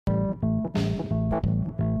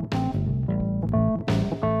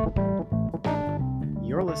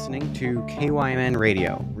You're listening to KYMN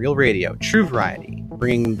Radio, real radio, true variety,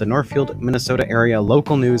 bringing the Northfield, Minnesota area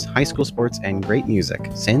local news, high school sports, and great music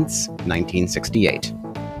since 1968.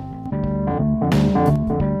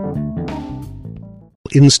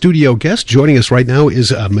 In-studio guest joining us right now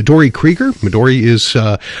is Midori Krieger. Midori is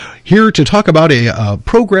here to talk about a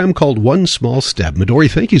program called One Small Step.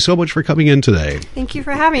 Midori, thank you so much for coming in today. Thank you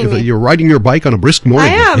for having me. You're riding your bike on a brisk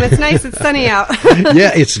morning. I am. It's nice. It's sunny out.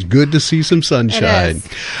 Yeah, it's good to see some sunshine.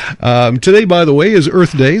 Today, by the way, is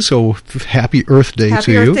Earth Day, so happy Earth Day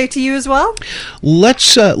to you. Happy Earth Day to you as well.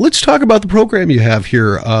 Let's talk about the program you have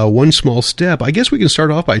here, One Small Step. I guess we can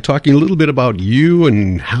start off by talking a little bit about you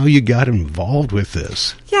and how you got involved with this.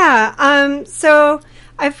 Yeah, so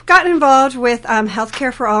I've gotten involved with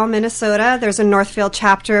Healthcare for All Minnesota. There's a Northfield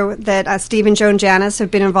chapter that Steve and Joan Janis have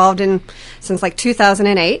been involved in since like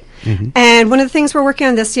 2008. Mm-hmm. And one of the things we're working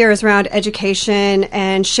on this year is around education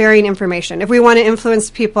and sharing information. If we want to influence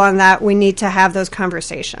people on that, we need to have those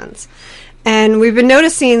conversations. And we've been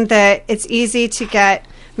noticing that it's easy to get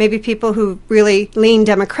maybe people who really lean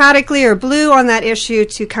democratically or blue on that issue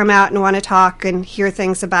to come out and want to talk and hear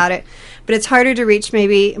things about it. But it's harder to reach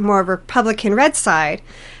maybe more of a Republican red side.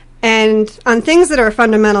 And on things that are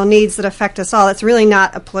fundamental needs that affect us all, it's really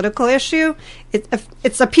not a political issue.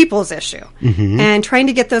 It's a people's issue. Mm-hmm. And trying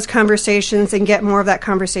to get those conversations and get more of that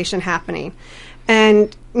conversation happening.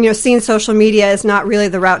 And, seeing social media is not really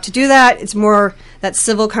the route to do that. It's more that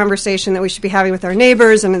civil conversation that we should be having with our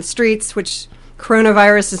neighbors and in the streets, which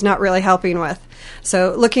coronavirus is not really helping with.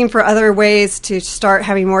 So looking for other ways to start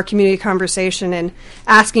having more community conversation and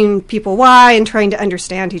asking people why and trying to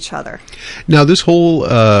understand each other. Now, this whole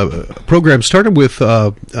program started with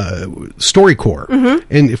StoryCorps.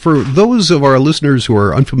 Mm-hmm. And for those of our listeners who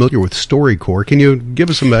are unfamiliar with StoryCorps, can you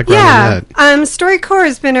give us some background on that? StoryCorps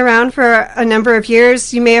has been around for a number of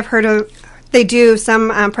years. You may have heard of, they do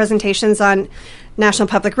some presentations on National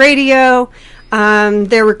Public Radio.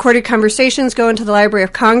 Their recorded conversations go into the Library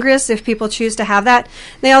of Congress if people choose to have that.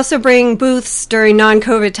 They also bring booths during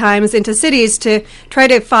non-COVID times into cities to try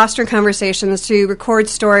to foster conversations, to record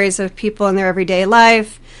stories of people in their everyday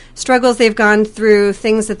life, struggles they've gone through,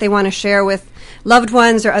 things that they want to share with loved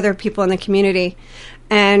ones or other people in the community.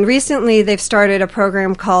 And recently they've started a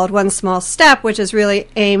program called One Small Step, which is really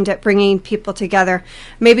aimed at bringing people together,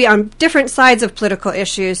 maybe on different sides of political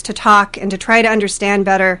issues, to talk and to try to understand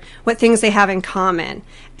better what things they have in common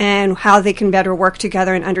and how they can better work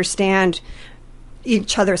together and understand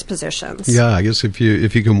each other's positions. Yeah, I guess if you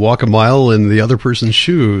can walk a mile in the other person's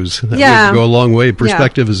shoes, that would go a long way.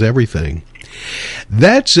 Perspective is everything.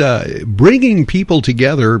 That's bringing people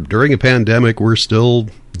together during a pandemic. We're still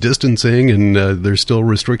distancing and there's still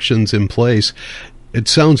restrictions in place. It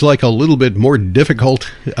sounds like a little bit more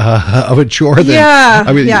difficult of a chore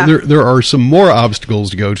than there are some more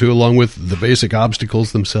obstacles to go to along with the basic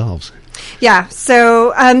obstacles themselves. Yeah,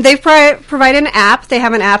 so they've provided an app. They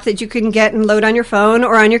have an app that you can get and load on your phone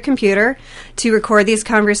or on your computer to record these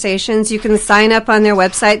conversations. You can sign up on their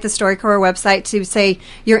website, the StoryCorps website, to say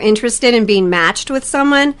you're interested in being matched with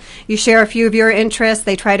someone. You share a few of your interests.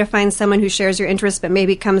 They try to find someone who shares your interests but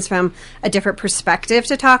maybe comes from a different perspective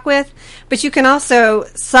to talk with. But you can also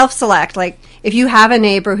self-select, like if you have a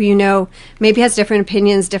neighbor who maybe has different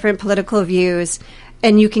opinions, different political views,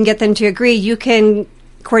 and you can get them to agree, you can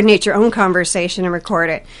coordinate your own conversation and record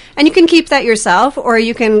it. And you can keep that yourself, or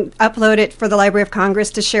you can upload it for the Library of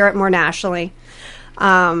Congress to share it more nationally.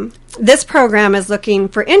 This program is looking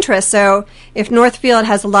for interest, so if Northfield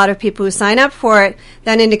has a lot of people who sign up for it,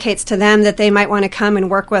 that indicates to them that they might want to come and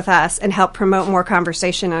work with us and help promote more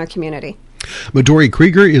conversation in our community. Midori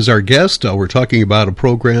Krieger is our guest. We're talking about a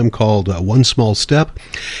program called One Small Step.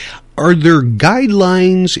 Are there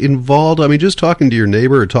guidelines involved? I mean, just talking to your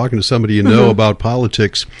neighbor or talking to somebody you know about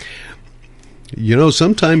politics,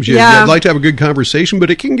 sometimes you'd like to have a good conversation, but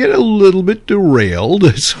it can get a little bit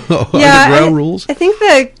derailed. So are there ground rules? I think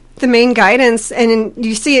the main guidance, and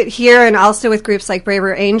you see it here and also with groups like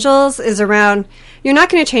Braver Angels, is around you're not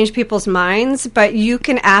going to change people's minds, but you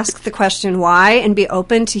can ask the question why and be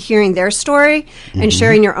open to hearing their story and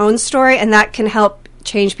sharing your own story, and that can help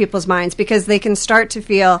change people's minds because they can start to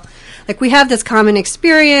feel like we have this common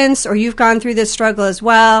experience or you've gone through this struggle as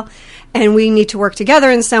well, and we need to work together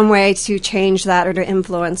in some way to change that or to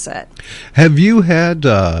influence it. Have you had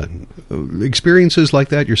experiences like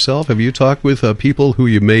that yourself? Have you talked with people who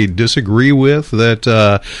you may disagree with that,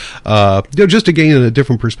 just to gain a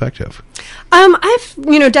different perspective? I've,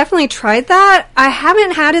 definitely tried that. I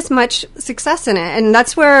haven't had as much success in it, and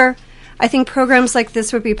that's where I think programs like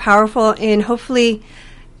this would be powerful in hopefully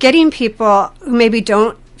getting people who maybe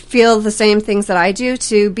don't feel the same things that I do,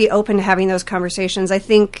 to be open to having those conversations. I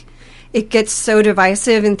think it gets so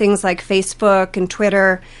divisive in things like Facebook and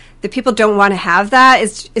Twitter that people don't want to have that.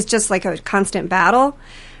 It's just like a constant battle.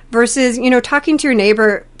 Versus, talking to your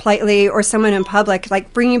neighbor politely or someone in public,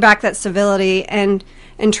 like bringing back that civility and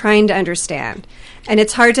trying to understand. And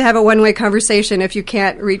it's hard to have a one-way conversation if you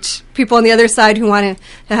can't reach people on the other side who want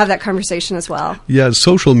to have that conversation as well. Yeah,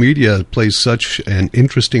 social media plays such an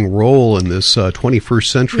interesting role in this 21st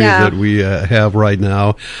century that we have right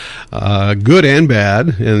now, good and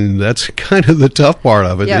bad. And that's kind of the tough part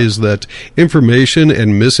of it, is that information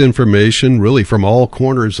and misinformation really from all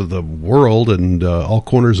corners of the world and all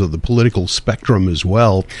corners of the political spectrum as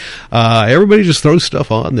well. Everybody just throws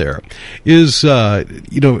stuff on there. Is,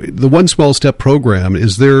 the One Small Step program,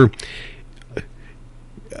 is there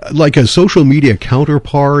like a social media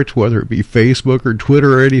counterpart, whether it be Facebook or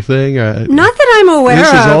Twitter or anything? Not that I'm aware of.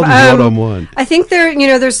 This is all just one-on-one. I think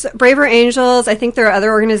there's Braver Angels. I think there are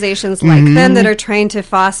other organizations like them that are trying to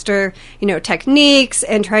foster, techniques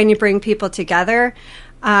and trying to bring people together.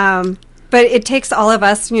 But it takes all of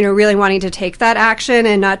us, really wanting to take that action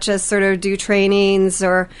and not just sort of do trainings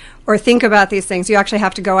or think about these things. You actually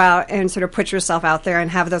have to go out and sort of put yourself out there and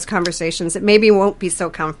have those conversations that maybe won't be so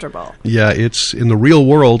comfortable. Yeah, it's in the real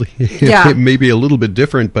world. It may be a little bit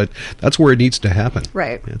different, but that's where it needs to happen.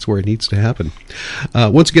 Right. That's where it needs to happen.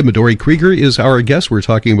 Once again, Midori Krieger is our guest. We're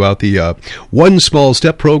talking about the One Small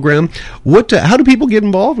Step program. How do people get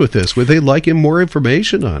involved with this? Would they like more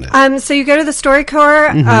information on it? So you go to the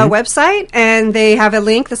StoryCorps website, and they have a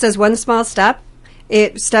link that says One Small Step.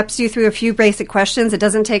 It steps you through a few basic questions. It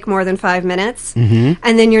doesn't take more than 5 minutes. And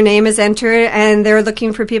then your name is entered, and they're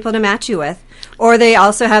looking for people to match you with. Or they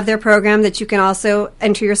also have their program that you can also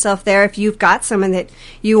enter yourself there if you've got someone that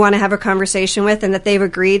you want to have a conversation with and that they've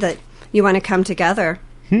agreed that you want to come together.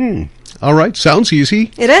 All right. Sounds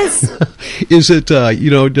easy. It is. Is it,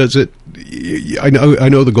 does it, I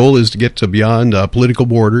know the goal is to get to beyond political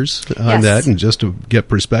borders on that and just to get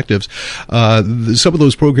perspectives. Some of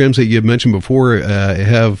those programs that you mentioned before you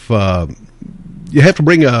have to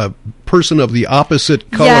bring a person of the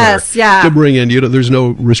opposite color to bring in. There's no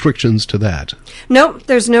restrictions to that. Nope,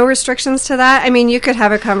 there's no restrictions to that. I mean, you could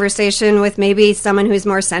have a conversation with maybe someone who's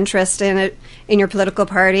more centrist in your political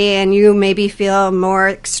party, and you maybe feel more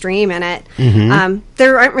extreme in it.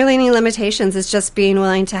 There aren't really any limitations. It's just being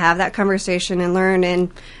willing to have that conversation and learn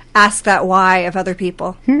and ask that why of other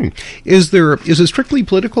people. Is it strictly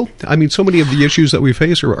political? I mean, so many of the issues that we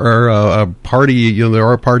face are party, there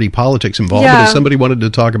are party politics involved. But if somebody wanted to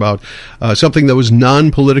talk about something that was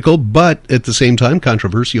non-political, but at the same time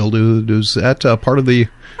controversial, is that part of the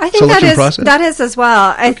selection process? That is as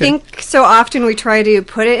well. I think so often we try to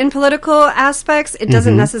put it in political aspects. It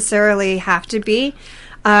doesn't necessarily have to be.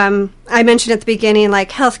 I mentioned at the beginning,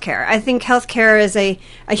 like healthcare. I think healthcare is a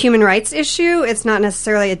human rights issue. It's not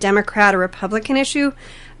necessarily a Democrat or Republican issue,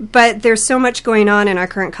 but there's so much going on in our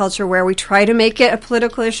current culture where we try to make it a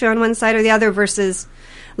political issue on one side or the other versus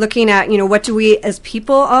looking at, what do we as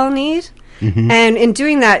people all need? And in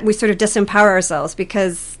doing that, we sort of disempower ourselves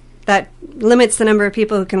because that limits the number of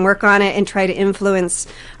people who can work on it and try to influence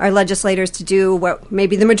our legislators to do what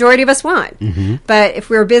maybe the majority of us want. But if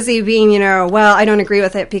we're busy being, well, I don't agree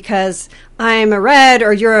with it because I'm a red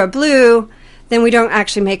or you're a blue, then we don't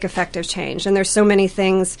actually make effective change. And there's so many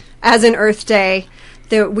things, as in Earth Day,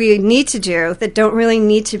 that we need to do that don't really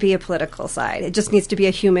need to be a political side. It just needs to be a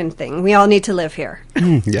human thing. We all need to live here.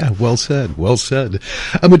 Yeah, well said, well said.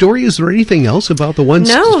 Midori, is there anything else about the One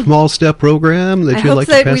Small Step program that you'd like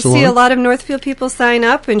to pass along? I hope that we see a lot of Northfield people sign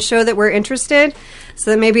up and show that we're interested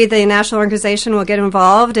so that maybe the national organization will get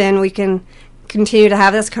involved and we can continue to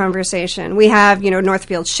have this conversation. We have,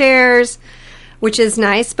 Northfield Shares, which is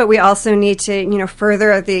nice, but we also need to,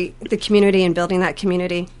 further the community and building that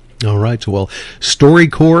community. All right. Well,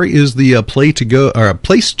 StoryCorps is the place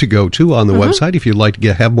to go to on the website if you'd like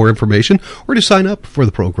to have more information or to sign up for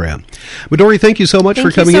the program. Midori, thank you so much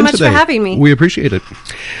for coming in today. Thank you so much for having me. We appreciate it.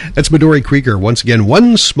 That's Midori Krieger. Once again,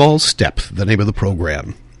 One Small Step, the name of the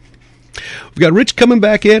program. We've got Rich coming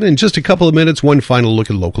back in just a couple of minutes. One final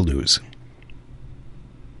look at local news.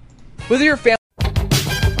 With your family.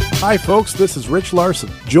 Hi, folks. This is Rich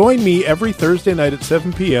Larson. Join me every Thursday night at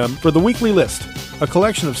 7 p.m. for The Weekly List, a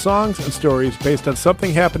collection of songs and stories based on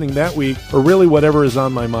something happening that week or really whatever is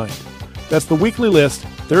on my mind. That's The Weekly List,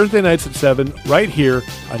 Thursday nights at 7, right here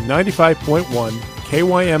on 95.1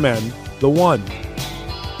 KYMN, The One.